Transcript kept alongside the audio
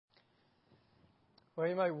Well,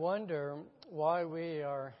 you might wonder why we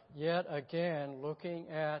are yet again looking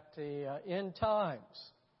at the end times.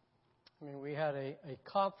 I mean, we had a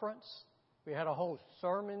conference. We had a whole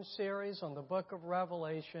sermon series on the book of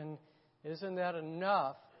Revelation. Isn't that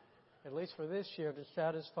enough, at least for this year, to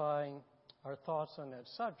satisfy our thoughts on that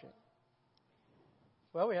subject?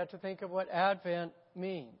 Well, we have to think of what Advent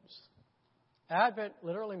means. Advent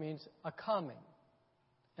literally means a coming,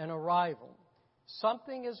 an arrival.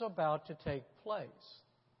 Something is about to take place.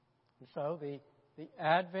 And so the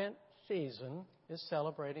Advent season is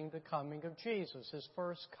celebrating the coming of Jesus, His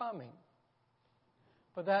first coming.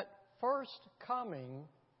 But that first coming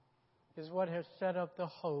is what has set up the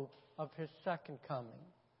hope of His second coming.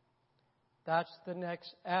 That's the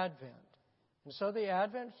next Advent. And so the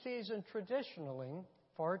Advent season traditionally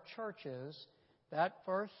for churches, that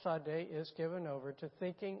first Sunday is given over to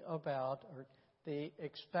thinking about the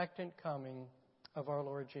expectant coming of our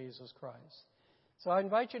Lord Jesus Christ. So I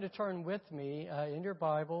invite you to turn with me in your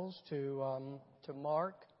Bibles to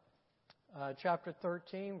Mark chapter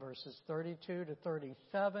 13, verses 32 to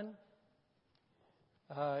 37.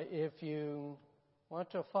 If you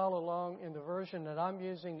want to follow along in the version that I'm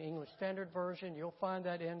using, the English Standard Version, you'll find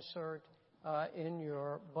that insert in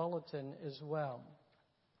your bulletin as well.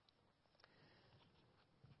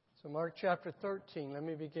 So Mark chapter 13, let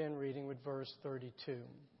me begin reading with verse 32.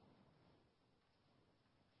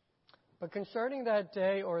 But concerning that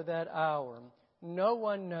day or that hour, no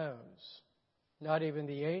one knows, not even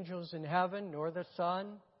the angels in heaven, nor the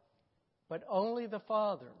Son, but only the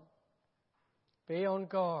Father. Be on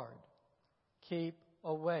guard, keep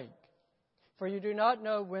awake, for you do not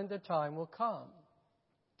know when the time will come.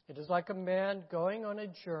 It is like a man going on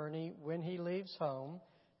a journey when he leaves home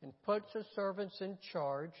and puts his servants in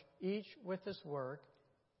charge, each with his work,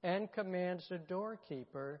 and commands the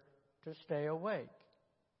doorkeeper to stay awake.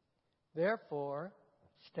 Therefore,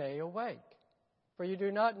 stay awake, for you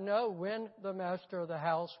do not know when the master of the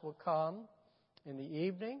house will come, in the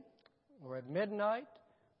evening, or at midnight,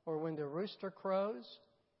 or when the rooster crows,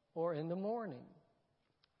 or in the morning,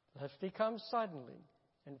 lest he come suddenly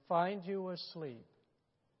and find you asleep.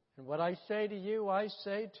 And what I say to you, I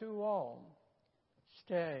say to all,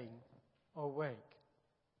 stay awake.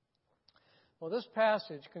 Well, this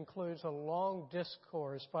passage concludes a long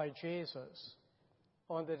discourse by Jesus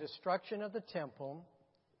on the destruction of the temple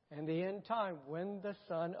and the end time when the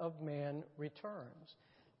Son of Man returns.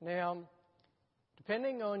 Now,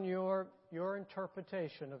 depending on your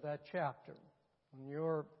interpretation of that chapter, on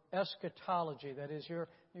your eschatology, that is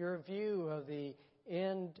your view of the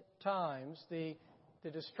end times, the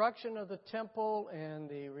destruction of the temple and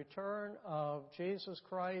the return of Jesus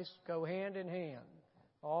Christ go hand in hand,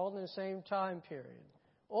 all in the same time period.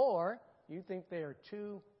 Or you think they are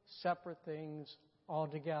two separate things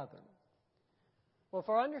altogether. Well,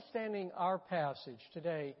 for understanding our passage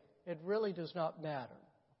today, it really does not matter.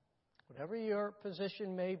 Whatever your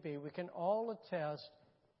position may be, we can all attest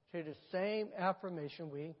to the same affirmation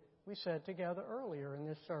we said together earlier in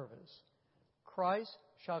this service. Christ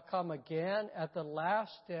shall come again at the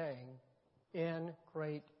last day in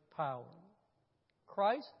great power.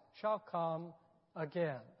 Christ shall come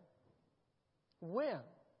again. When?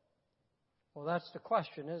 Well, that's the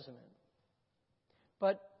question, isn't it?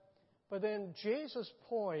 But then Jesus'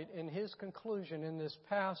 point in His conclusion in this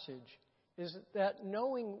passage is that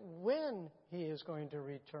knowing when He is going to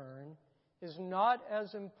return is not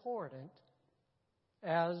as important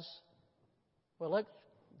as, well,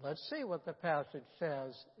 let's see what the passage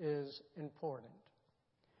says is important.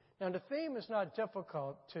 Now, the theme is not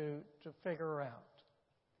difficult to figure out.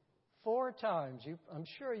 4 times, I'm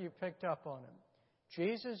sure you picked up on it.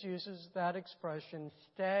 Jesus uses that expression,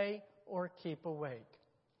 stay or keep awake.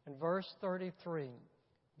 In verse 33,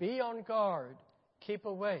 be on guard, keep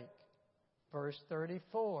awake. Verse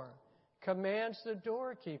 34, commands the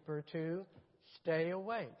doorkeeper to stay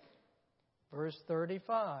awake. Verse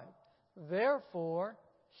 35, therefore,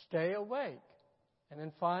 stay awake. And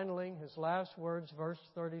then finally, his last words, verse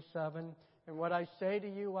 37, and what I say to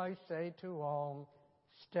you, I say to all,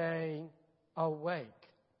 stay awake.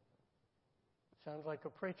 Sounds like a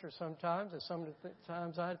preacher sometimes, and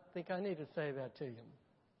sometimes I think I need to say that to you.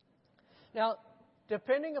 Now,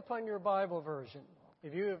 depending upon your Bible version,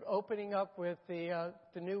 if you're opening up with the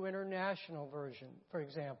New International Version, for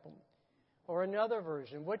example, or another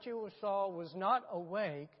version, what you saw was not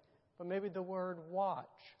awake, but maybe the word watch.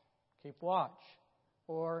 Keep watch.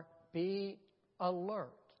 Or be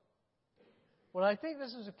alert. Well, I think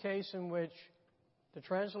this is a case in which the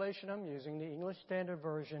translation I'm using, the English Standard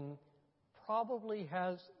Version, probably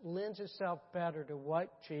lends itself better to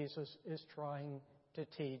what Jesus is trying to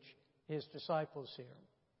teach his disciples here.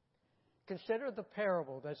 Consider the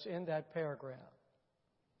parable that's in that paragraph.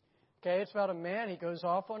 Okay, it's about a man. He goes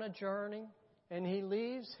off on a journey, and he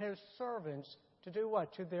leaves his servants to do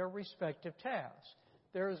what? To their respective tasks.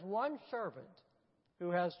 There is one servant who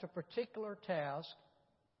has the particular task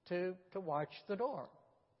to watch the door.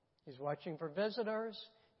 He's watching for visitors.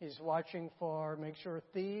 He's watching for, make sure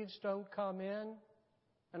thieves don't come in.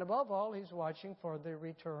 And above all, he's watching for the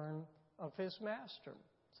return of his master,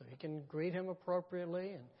 so he can greet him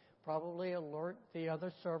appropriately and probably alert the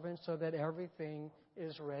other servants so that everything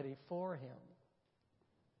is ready for him.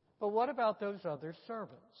 But what about those other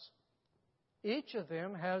servants? Each of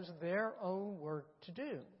them has their own work to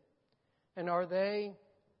do. And are they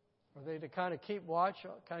to kind of keep watch,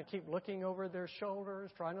 kind of keep looking over their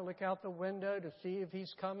shoulders, trying to look out the window to see if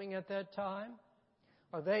he's coming at that time?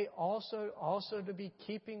 Are they also to be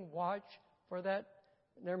keeping watch for that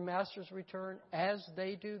their master's return as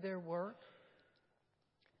they do their work?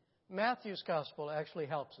 Matthew's gospel actually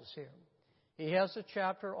helps us here. He has a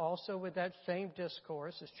chapter also with that same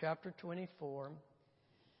discourse. It's chapter 24.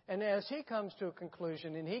 And as he comes to a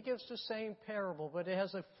conclusion, and he gives the same parable, but it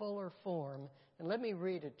has a fuller form. And let me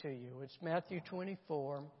read it to you. It's Matthew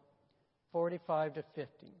 24, 45 to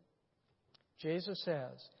 50. Jesus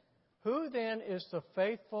says, "Who then is the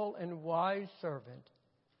faithful and wise servant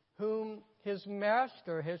whom his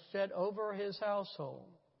master has set over his household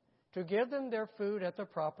to give them their food at the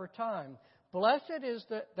proper time? Blessed is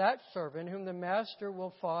that servant whom the master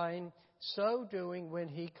will find so doing when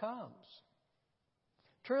he comes.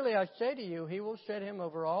 Truly I say to you, he will set him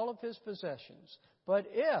over all of his possessions. But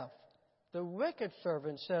if the wicked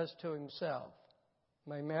servant says to himself,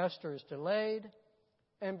 'My master is delayed,'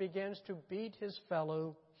 and begins to beat his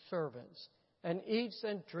fellow servants, and eats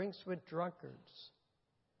and drinks with drunkards,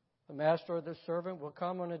 the master of the servant will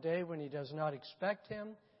come on a day when he does not expect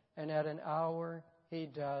him, and at an hour he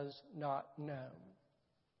does not know."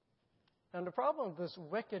 And the problem with this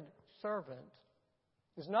wicked servant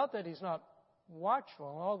is not that he's not watchful,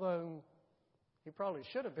 although he probably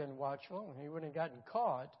should have been watchful and he wouldn't have gotten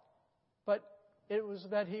caught, but it was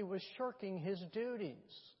that he was shirking his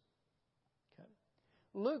duties. Okay.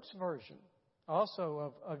 Luke's version,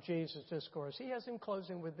 also of Jesus' discourse, he has him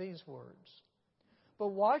closing with these words: "But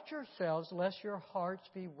watch yourselves, lest your hearts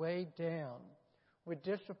be weighed down with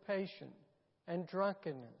dissipation and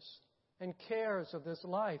drunkenness and cares of this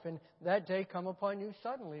life, and that day come upon you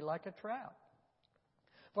suddenly like a trap.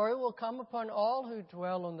 For it will come upon all who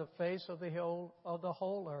dwell on the face of the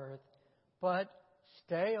whole earth, but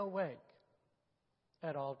stay awake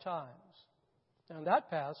at all times." Now, in that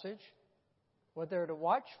passage, what they're to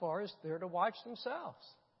watch for is they're to watch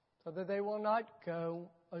themselves so that they will not go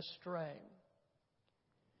astray.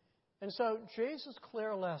 And so Jesus'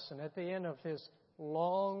 clear lesson at the end of his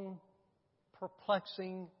long,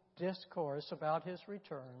 perplexing discourse about his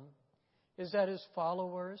return is that his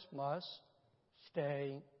followers must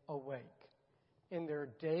stay awake in their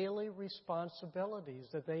daily responsibilities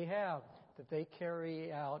that they have, that they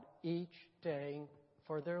carry out each day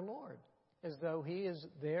for their Lord, as though He is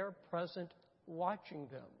there present watching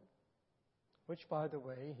them, which, by the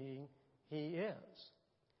way, He is.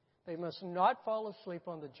 They must not fall asleep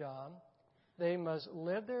on the job. They must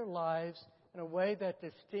live their lives in a way that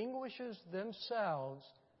distinguishes themselves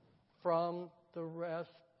from the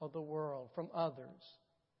rest of the world, from others.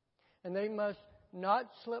 And they must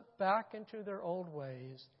not slip back into their old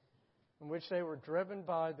ways in which they were driven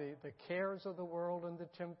by the cares of the world and the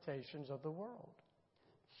temptations of the world.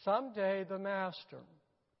 Someday the Master,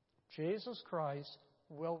 Jesus Christ,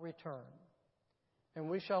 will return. And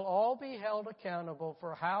we shall all be held accountable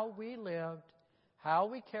for how we lived, how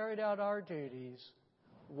we carried out our duties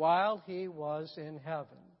while He was in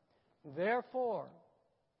heaven. Therefore,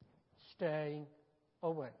 stay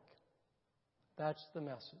awake. That's the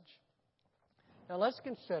message. Now let's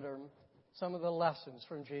consider some of the lessons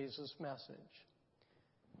from Jesus' message.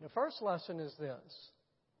 The first lesson is this: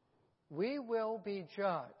 we will be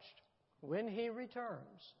judged when He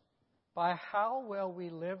returns by how well we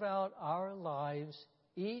live out our lives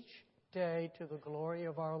each day to the glory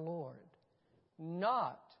of our Lord,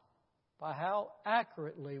 not by how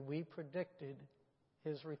accurately we predicted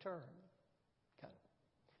His return. Okay.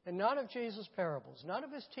 In none of Jesus' parables, none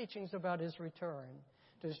of His teachings about His return,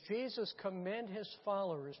 does Jesus commend His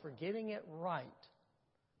followers for getting it right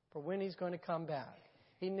for when He's going to come back.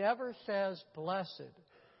 He never says, "Blessed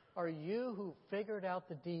are you who figured out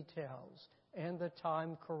the details and the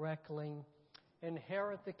time correctly.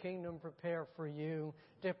 Inherit the kingdom prepared for you.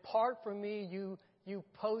 Depart from me, you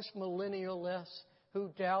post-millennialists who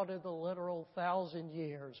doubted the literal 1,000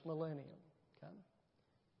 years, millennium." Okay?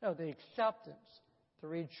 No, the acceptance, the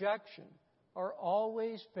rejection are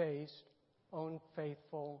always based on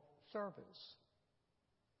faithful service.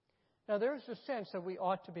 Now, there's a sense that we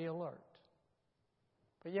ought to be alert.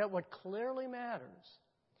 But yet what clearly matters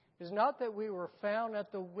is not that we were found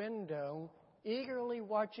at the window eagerly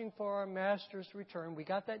watching for our Master's return. We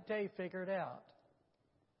got that day figured out.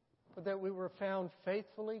 But that we were found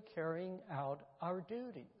faithfully carrying out our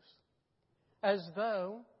duties, as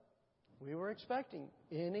though we were expecting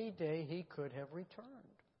any day He could have returned.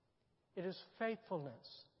 It is faithfulness.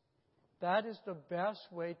 That is the best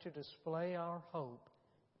way to display our hope,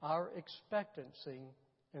 our expectancy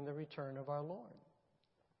in the return of our Lord.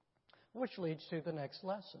 Which leads to the next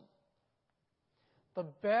lesson. The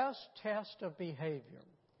best test of behavior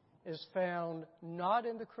is found not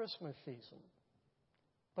in the Christmas season,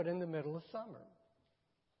 but in the middle of summer.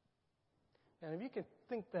 And if you can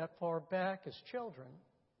think that far back as children,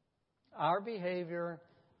 our behavior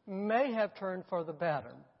may have turned for the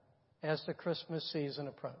better as the Christmas season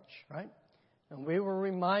approached, right? And we were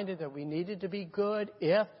reminded that we needed to be good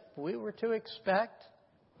if we were to expect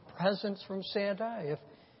presents from Santa.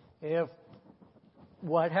 If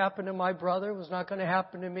what happened to my brother was not going to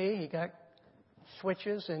happen to me, he got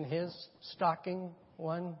switches in his stocking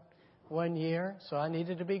one year, so I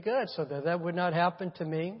needed to be good so that would not happen to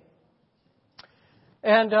me.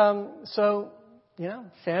 And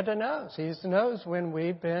Santa knows. He knows when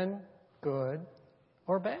we've been good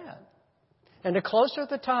or bad. And the closer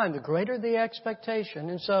the time, the greater the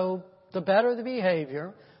expectation, and so the better the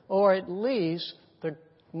behavior, or at least the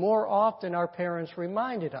more often our parents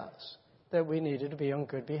reminded us that we needed to be on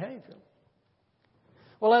good behavior.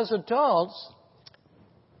 Well, as adults,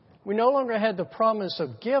 we no longer had the promise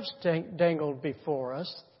of gifts dangled before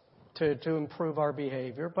us to improve our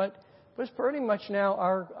behavior, but it's pretty much now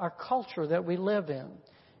our culture that we live in.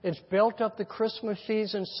 It's built up the Christmas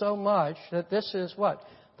season so much that this is what?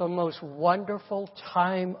 The most wonderful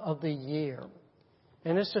time of the year.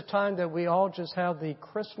 And it's a time that we all just have the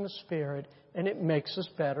Christmas spirit, and it makes us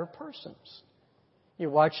better persons. You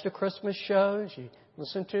watch the Christmas shows, you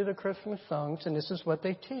listen to the Christmas songs, and this is what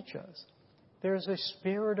they teach us. There's a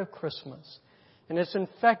spirit of Christmas, and it's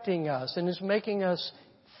infecting us, and it's making us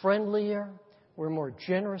friendlier. We're more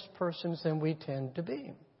generous persons than we tend to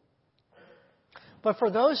be. But for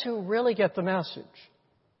those who really get the message,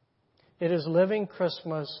 it is living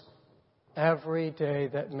Christmas every day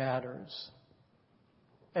that matters.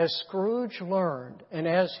 As Scrooge learned, and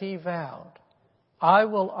as he vowed, I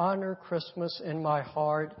will honor Christmas in my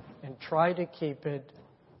heart and try to keep it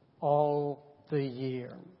all the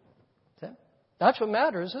year. That's what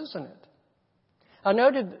matters, isn't it? I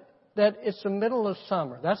noted that it's the middle of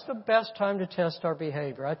summer. That's the best time to test our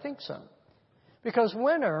behavior. I think so. Because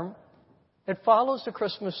winter, it follows the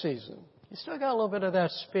Christmas season. You still got a little bit of that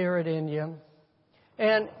spirit in you.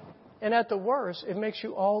 And at the worst, it makes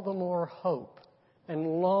you all the more hope and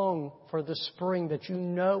long for the spring that you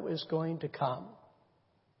know is going to come.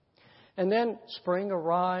 And then spring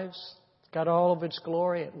arrives. It's got all of its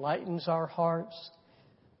glory. It lightens our hearts.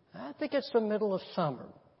 I think it's the middle of summer.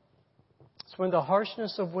 It's when the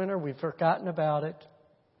harshness of winter, we've forgotten about it.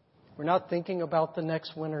 We're not thinking about the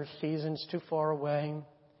next winter season. It's too far away.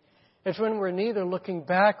 It's when we're neither looking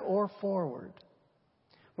back or forward.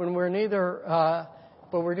 When we're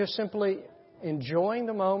but we're just simply enjoying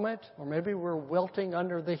the moment, or maybe we're wilting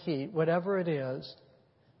under the heat, whatever it is.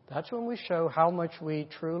 That's when we show how much we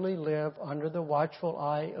truly live under the watchful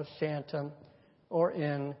eye of Santa or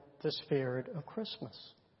in the spirit of Christmas.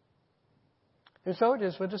 And so it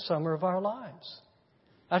is with the summer of our lives.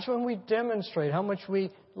 That's when we demonstrate how much we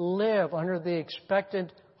live under the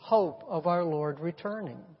expected hope of our Lord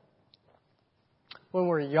returning. When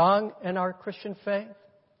we're young in our Christian faith,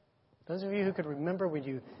 those of you who could remember when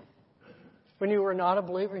you were not a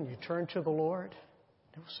believer and you turned to the Lord,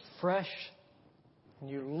 it was fresh, and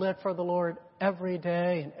you lived for the Lord every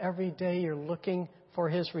day, and every day you're looking for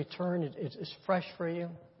His return. It's fresh for you.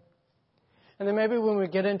 And then maybe when we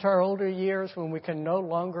get into our older years, when we can no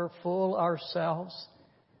longer fool ourselves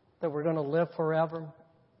that we're going to live forever,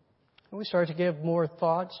 and we start to give more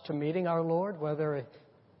thoughts to meeting our Lord, whether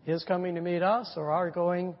His coming to meet us or our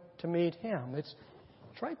going to meet Him. It's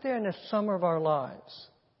right there in the summer of our lives.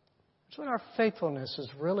 It's when our faithfulness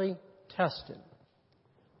is really tested.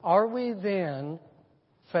 Are we then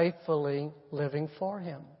faithfully living for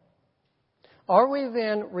Him? Are we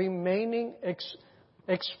then remaining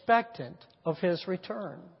expectant of His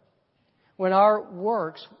return when our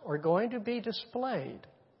works are going to be displayed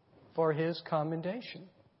for His commendation?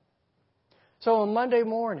 So on Monday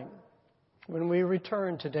morning, when we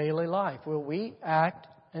return to daily life, will we act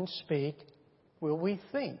and speak will we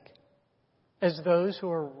think as those who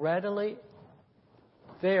are ready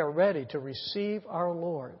to receive our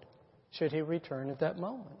Lord should He return at that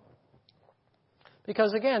moment?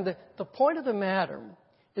 Because again, the point of the matter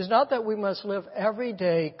is not that we must live every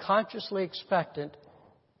day consciously expectant,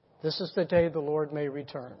 this is the day the Lord may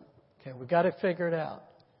return. Okay, we've got to figure it out.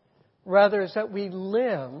 Rather, it's that we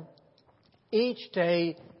live each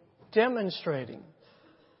day demonstrating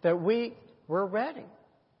that we're ready.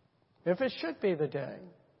 If it should be the day,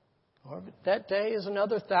 or if that day is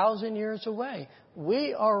another 1,000 years away,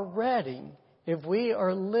 we are ready if we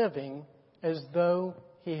are living as though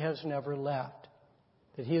He has never left.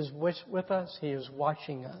 That He is with us, He is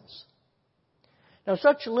watching us. Now,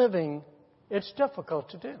 such living, it's difficult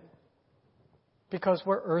to do because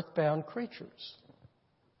we're earthbound creatures.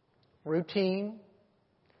 Routine,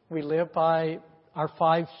 we live by our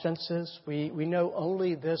five senses, we know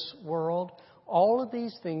only this world. All of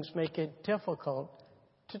these things make it difficult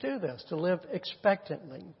to do this, to live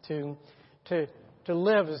expectantly, to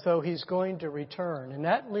live as though He's going to return. And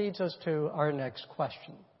that leads us to our next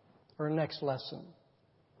question, or next lesson.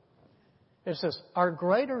 It says, our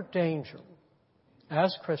greater danger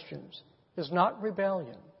as Christians is not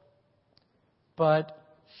rebellion, but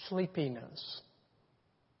sleepiness.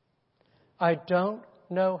 I don't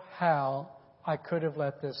know how I could have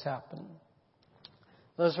let this happen.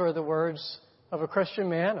 Those were the words of a Christian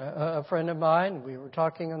man, a friend of mine. We were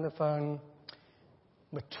talking on the phone,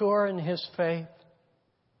 mature in his faith,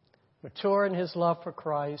 mature in his love for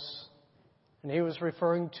Christ, and he was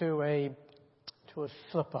referring to a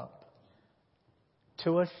slip-up,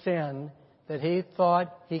 to a sin that he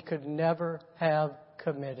thought he could never have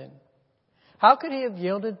committed. How could he have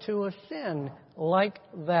yielded to a sin like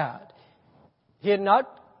that? He had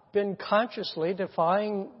not been consciously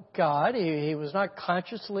defying God. He was not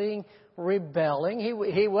consciously rebelling.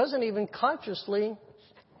 He wasn't even consciously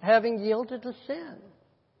having yielded to sin.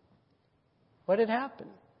 What had happened?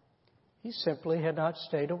 He simply had not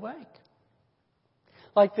stayed awake.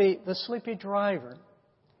 Like the sleepy driver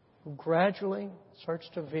who gradually starts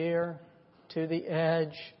to veer to the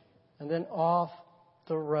edge and then off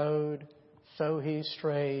the road, so he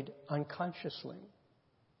strayed unconsciously.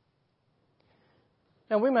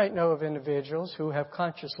 Now, we might know of individuals who have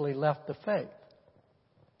consciously left the faith.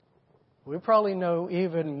 We probably know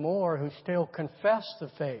even more who still confess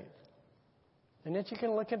the faith. And yet you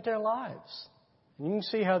can look at their lives, and you can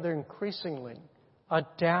see how they're increasingly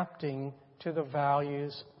adapting to the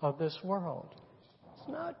values of this world. It's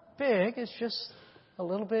not big, it's just a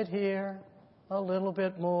little bit here, a little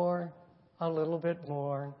bit more, a little bit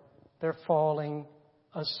more. They're falling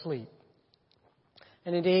asleep.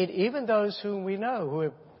 And indeed, even those whom we know who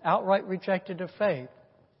have outright rejected the faith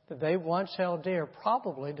that they once held dear,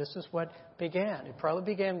 probably this is what began. It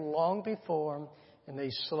probably began long before, and they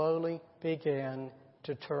slowly began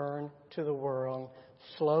to turn to the world,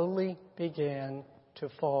 slowly began to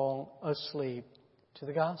fall asleep to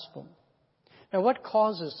the gospel. Now, what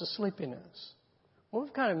causes the sleepiness? Well,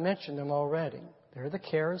 we've kind of mentioned them already. They're the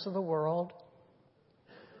cares of the world.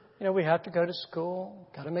 You know, we have to go to school,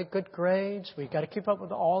 got to make good grades, we've got to keep up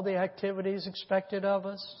with all the activities expected of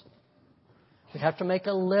us. We have to make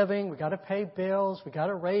a living, we've got to pay bills, we've got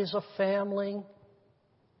to raise a family.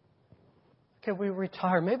 Okay, we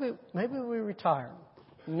retire. Maybe we retire.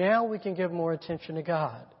 Now we can give more attention to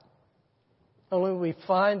God. Only we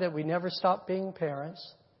find that we never stop being parents.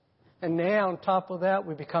 And now, on top of that,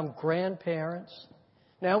 we become grandparents.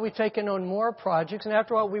 Now we've taken on more projects, and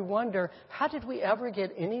after all, we wonder, how did we ever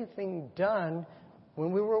get anything done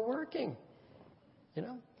when we were working? You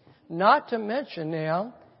know? Not to mention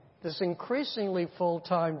now this increasingly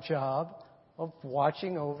full-time job of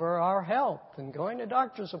watching over our health and going to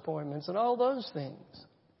doctor's appointments and all those things.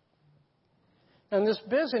 And this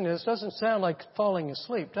busyness doesn't sound like falling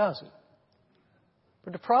asleep, does it?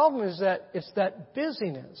 But the problem is that it's that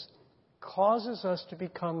busyness causes us to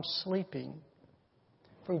become sleepy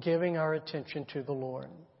from giving our attention to the Lord.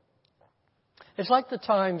 It's like the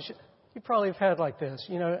times you probably have had like this.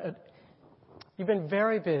 You know, you've been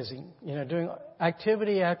very busy, you know, doing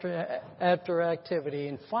activity after activity,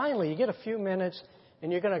 and finally you get a few minutes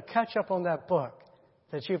and you're going to catch up on that book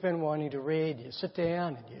that you've been wanting to read. You sit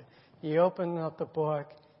down and you open up the book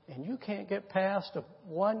and you can't get past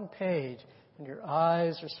one page and your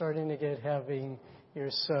eyes are starting to get heavy.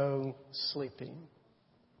 You're so sleepy.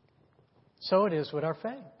 So it is with our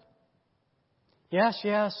faith. Yes,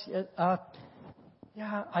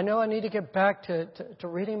 I know I need to get back to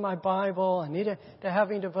reading my Bible. I need to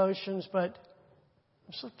having devotions, but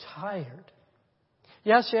I'm so tired.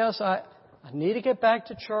 Yes, need to get back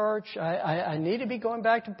to church. I need to be going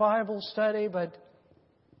back to Bible study, but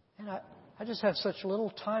I just have such little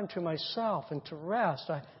time to myself and to rest.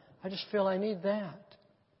 I just feel I need that.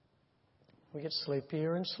 We get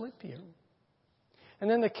sleepier and sleepier. And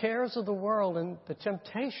then the cares of the world and the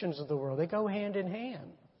temptations of the world, they go hand in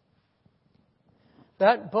hand.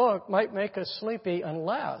 That book might make us sleepy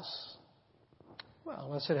unless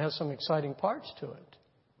it has some exciting parts to it.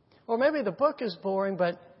 Or maybe the book is boring,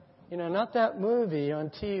 but, not that movie on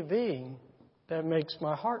TV that makes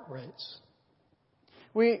my heart race.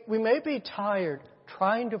 We may be tired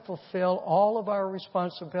trying to fulfill all of our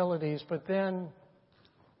responsibilities, but then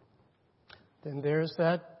there's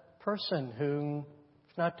that person who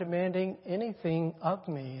is not demanding anything of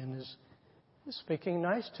me and is speaking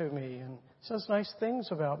nice to me and says nice things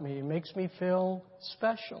about me and makes me feel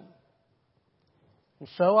special. And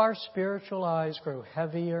so our spiritual eyes grow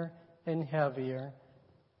heavier and heavier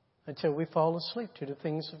until we fall asleep to the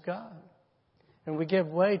things of God. And we give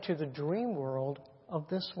way to the dream world of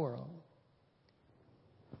this world.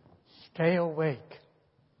 Stay awake,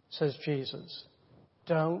 says Jesus.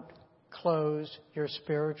 Don't close your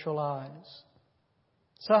spiritual eyes.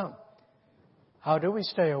 So, how do we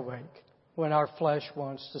stay awake when our flesh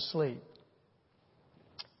wants to sleep?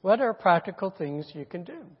 What are practical things you can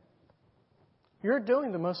do? You're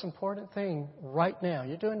doing the most important thing right now.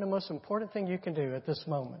 You're doing the most important thing you can do at this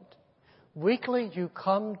moment. Weekly, you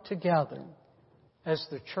come together as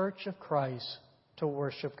the Church of Christ to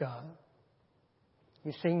worship God.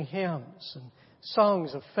 You sing hymns and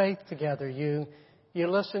songs of faith together. You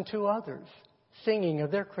listen to others singing of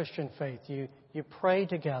their Christian faith. You pray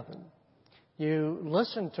together. You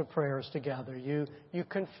listen to prayers together. You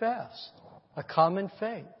confess a common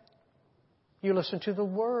faith. You listen to the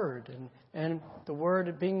Word and the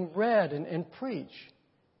Word being read and preached.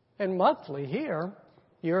 And monthly here,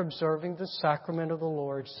 you're observing the sacrament of the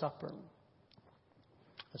Lord's Supper.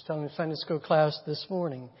 I was telling the Sunday school class this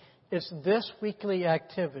morning, it's this weekly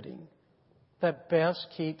activity that best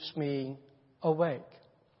keeps me awake.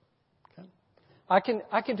 Okay? I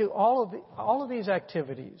can do all of these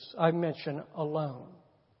activities I mention alone.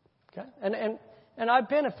 Okay? And I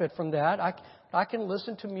benefit from that. I can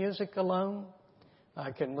listen to music alone.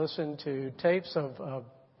 I can listen to tapes of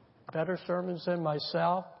better sermons than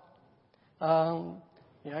myself. I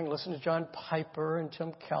can listen to John Piper and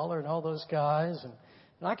Tim Keller and all those guys. And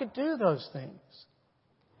I could do those things.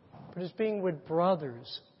 But it's being with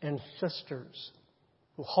brothers and sisters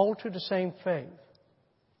who hold to the same faith,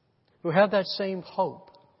 who have that same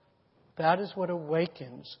hope. That is what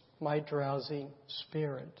awakens my drowsy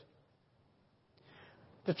spirit.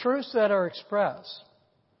 The truths that are expressed,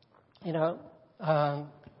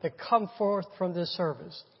 that come forth from this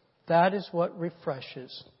service, that is what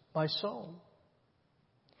refreshes my soul.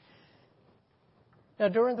 Now,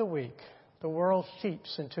 during the week, the world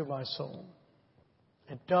seeps into my soul.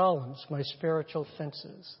 It dulls my spiritual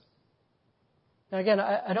senses. Now, again,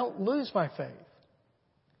 I don't lose my faith.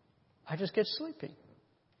 I just get sleepy.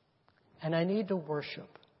 And I need to worship.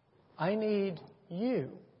 I need you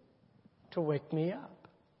to wake me up.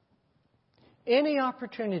 Any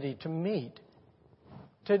opportunity to meet,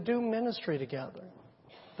 to do ministry together,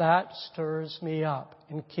 that stirs me up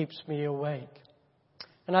and keeps me awake.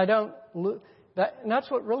 And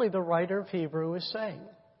that's what really the writer of Hebrews is saying.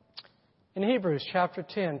 In Hebrews chapter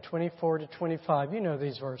 10, 24 to 25, you know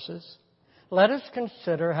these verses. Let us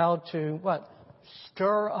consider how to,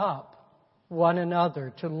 stir up one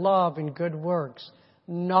another to love and good works,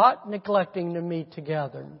 not neglecting to meet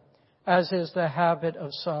together, as is the habit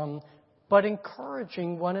of some, but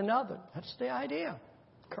encouraging one another. That's the idea.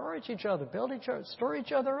 Encourage each other, build each other, stir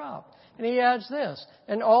each other up. And he adds this,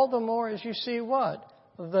 and all the more as you see what?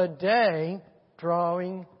 The day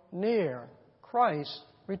drawing near, Christ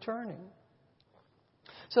returning.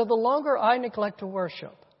 So the longer I neglect to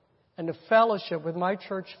worship and to fellowship with my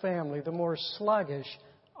church family, the more sluggish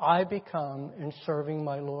I become in serving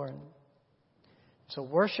my Lord. So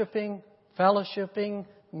worshiping, fellowshipping,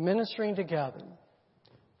 ministering together,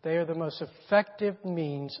 they are the most effective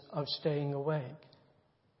means of staying awake.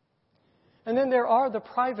 And then there are the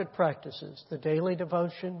private practices, the daily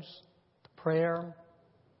devotions, the prayer,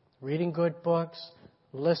 reading good books,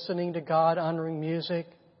 listening to God-honoring music,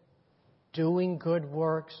 doing good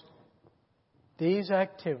works. These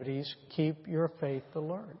activities keep your faith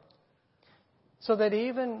alert. So that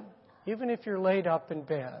even if you're laid up in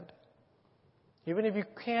bed, even if you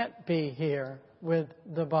can't be here with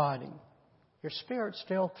the body, your spirit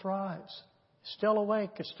still thrives, still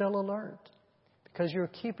awake, it's still alert, because you're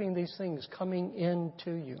keeping these things coming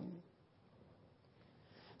into you.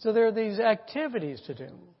 So there are these activities to do.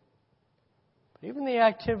 Even the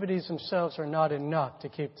activities themselves are not enough to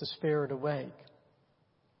keep the Spirit awake.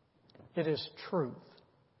 It is truth,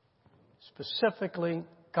 specifically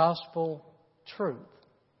gospel truth,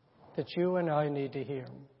 that you and I need to hear.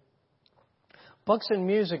 Books and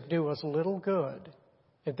music do us little good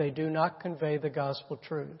if they do not convey the gospel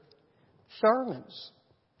truth. Sermons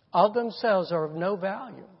of themselves are of no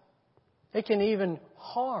value. They can even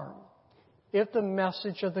harm if the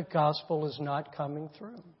message of the gospel is not coming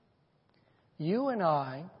through. You and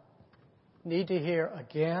I need to hear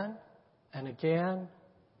again and again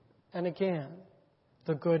and again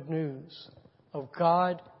the good news of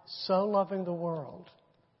God so loving the world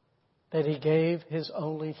that He gave His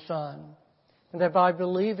only Son, and that by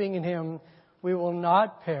believing in Him we will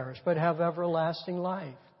not perish but have everlasting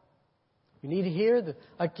life. We need to hear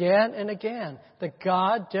again and again that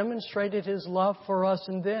God demonstrated His love for us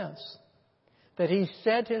in this, that He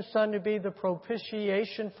sent His Son to be the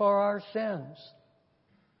propitiation for our sins.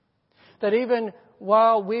 That even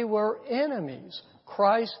while we were enemies,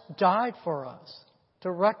 Christ died for us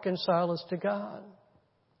to reconcile us to God.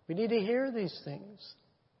 We need to hear these things.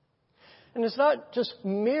 And it's not just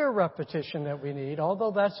mere repetition that we need,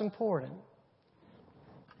 although that's important.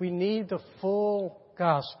 We need the full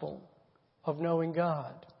gospel of knowing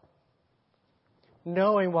God.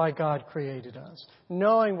 Knowing why God created us.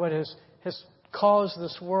 Knowing what has caused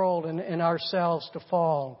this world and ourselves to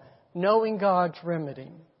fall. Knowing God's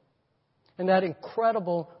remedy. And that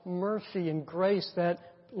incredible mercy and grace that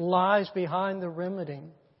lies behind the remedy.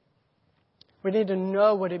 We need to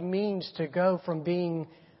know what it means to go from being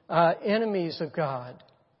enemies of God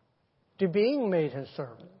to being made His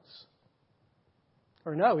servants.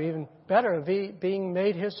 Or no, even better, being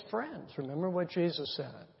made His friends. Remember what Jesus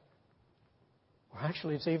said. Well,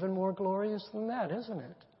 actually, it's even more glorious than that, isn't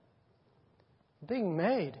it? Being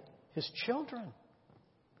made His children.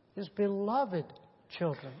 His beloved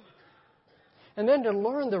children. And then to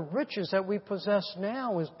learn the riches that we possess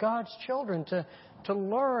now as God's children. To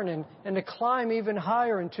learn and to climb even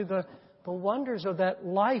higher into the wonders of that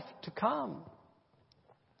life to come.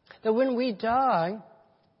 That when we die,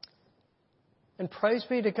 and praise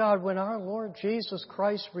be to God, when our Lord Jesus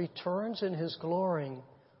Christ returns in His glory,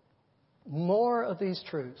 more of these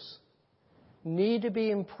truths need to be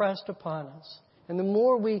impressed upon us. And the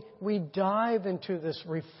more we dive into this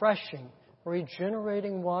refreshing,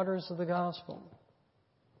 regenerating waters of the gospel,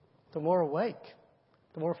 the more awake,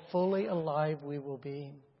 the more fully alive we will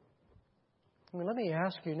be. I mean, let me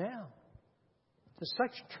ask you now, do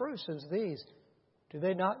such truths as these, do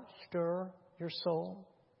they not stir your soul?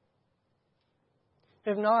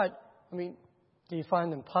 If not, do you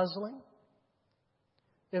find them puzzling?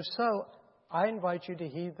 If so, I invite you to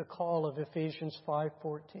heed the call of Ephesians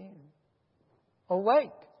 5:14. Awake!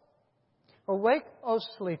 Awake, O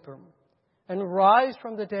sleeper, and rise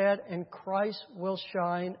from the dead, and Christ will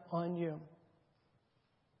shine on you.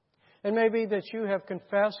 It may be that you have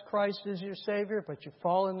confessed Christ as your Savior, but you've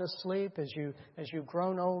fallen asleep as you've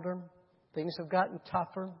grown older. Things have gotten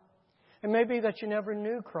tougher. It may be that you never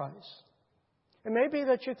knew Christ. It may be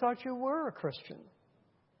that you thought you were a Christian.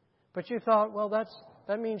 But you thought, well,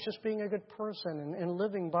 that means just being a good person and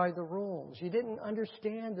living by the rules. You didn't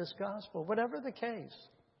understand this gospel. Whatever the case,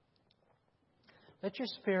 let your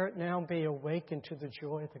spirit now be awakened to the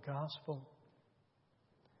joy of the gospel.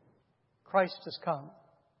 Christ has come.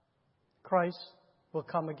 Christ will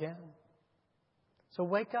come again. So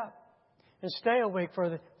wake up and stay awake for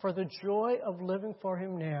the joy of living for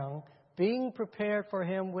Him now, being prepared for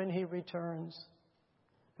Him when He returns.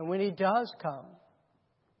 And when He does come,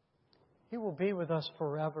 He will be with us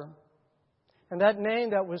forever. And that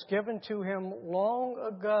name that was given to Him long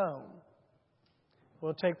ago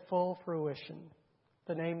will take full fruition.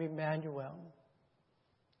 The name Emmanuel.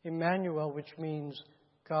 Emmanuel, which means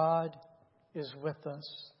God is with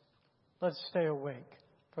us. Let's stay awake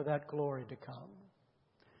for that glory to come.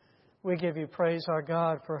 We give You praise, our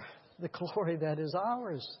God, for the glory that is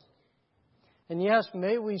ours. And yes,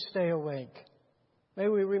 may we stay awake. May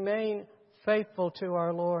we remain faithful to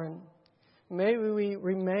our Lord. May we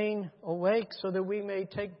remain awake so that we may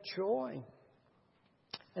take joy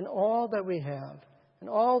in all that we have and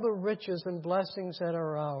all the riches and blessings that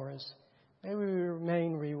are ours. May we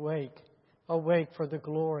remain awake for the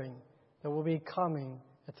glory that will be coming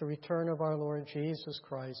at the return of our Lord Jesus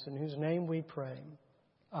Christ, in whose name we pray.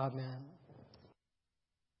 Amen.